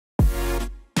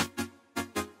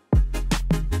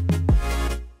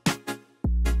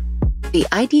The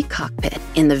ID Cockpit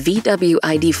in the VW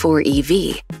ID4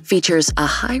 EV features a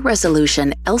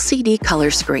high-resolution LCD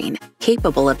color screen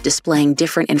capable of displaying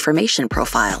different information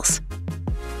profiles.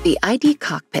 The ID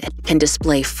Cockpit can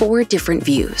display 4 different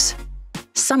views.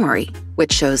 Summary,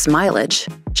 which shows mileage,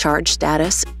 charge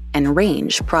status, and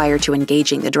range prior to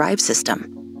engaging the drive system.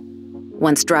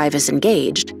 Once drive is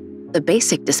engaged, the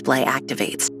basic display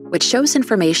activates, which shows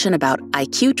information about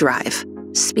IQ Drive,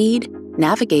 speed,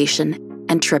 navigation,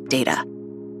 and trip data.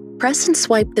 Press and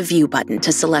swipe the View button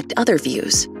to select other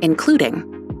views, including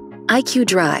IQ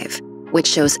Drive, which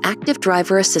shows active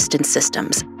driver assistance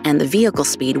systems and the vehicle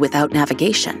speed without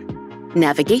navigation.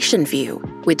 Navigation View,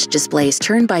 which displays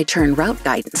turn-by-turn route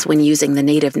guidance when using the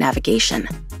native navigation.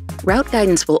 Route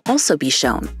guidance will also be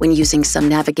shown when using some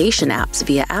navigation apps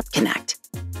via App Connect.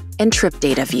 And Trip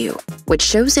Data View, which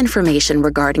shows information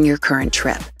regarding your current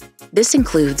trip. This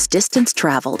includes distance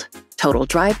traveled, total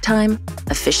drive time,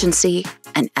 efficiency,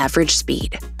 and average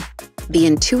speed. The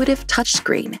intuitive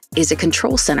touchscreen is a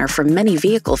control center for many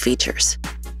vehicle features.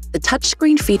 The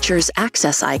touchscreen features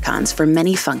access icons for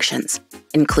many functions,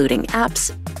 including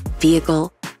apps,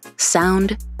 vehicle,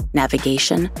 sound,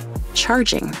 navigation,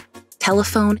 charging,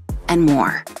 telephone, and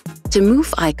more. To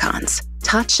move icons,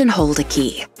 touch and hold a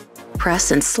key. Press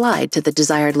and slide to the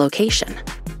desired location.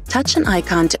 Touch an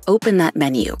icon to open that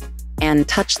menu, and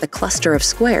touch the cluster of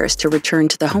squares to return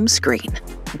to the home screen.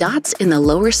 Dots in the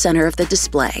lower center of the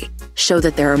display show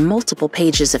that there are multiple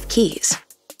pages of keys.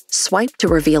 Swipe to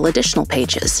reveal additional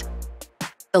pages.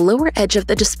 The lower edge of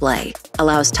the display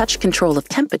allows touch control of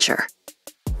temperature,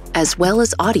 as well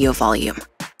as audio volume.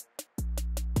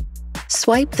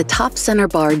 Swipe the top center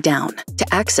bar down to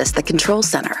access the control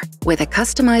center with a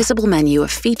customizable menu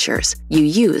of features you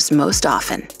use most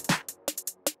often.